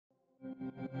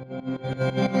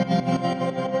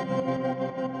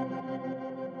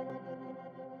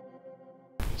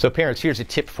So parents, here's a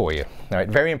tip for you. All right,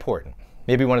 very important.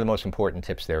 Maybe one of the most important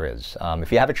tips there is.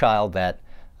 If you have a child that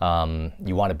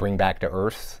you want to bring back to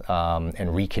earth and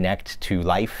reconnect to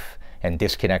life and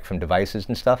disconnect from devices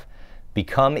and stuff,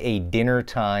 become a dinner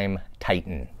time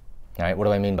titan. All right, what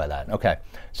do I mean by that? Okay,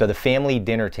 so the family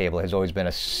dinner table has always been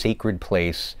a sacred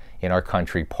place in our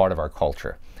country, part of our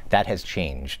culture. That has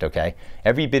changed, okay?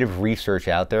 Every bit of research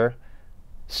out there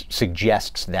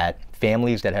suggests that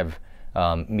families that have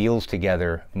meals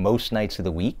together most nights of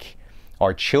the week,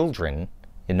 our children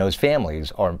in those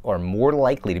families are more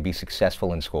likely to be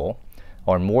successful in school,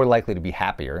 are more likely to be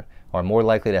happier, are more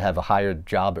likely to have a higher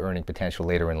job earning potential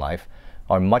later in life,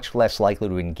 are much less likely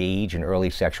to engage in early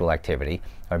sexual activity,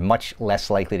 are much less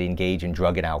likely to engage in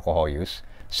drug and alcohol use.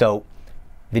 So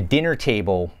the dinner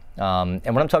table, and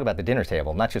when I'm talking about the dinner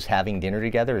table, not just having dinner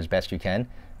together as best you can,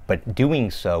 but doing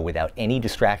so without any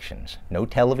distractions, no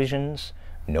televisions,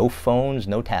 no phones,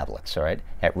 no tablets, all right,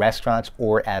 at restaurants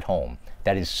or at home.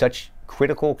 That is such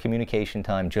critical communication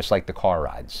time, just like the car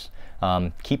rides.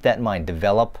 Keep that in mind.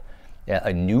 Develop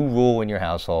a new rule in your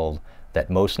household that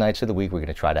most nights of the week we're going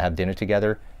to try to have dinner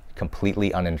together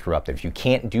completely uninterrupted. If you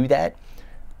can't do that,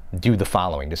 do the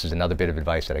following. This is another bit of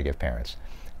advice that I give parents.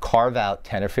 Carve out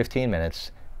 10 or 15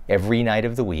 minutes every night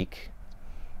of the week,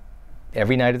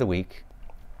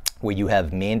 where you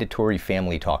have mandatory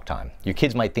family talk time. Your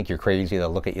kids might think you're crazy, they'll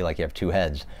look at you like you have two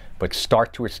heads, but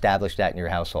start to establish that in your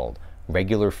household.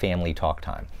 Regular family talk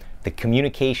time. The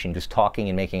communication, just talking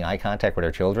and making eye contact with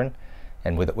our children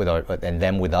and and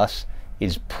them with us,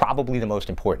 is probably the most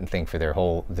important thing for their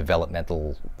whole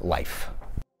developmental life.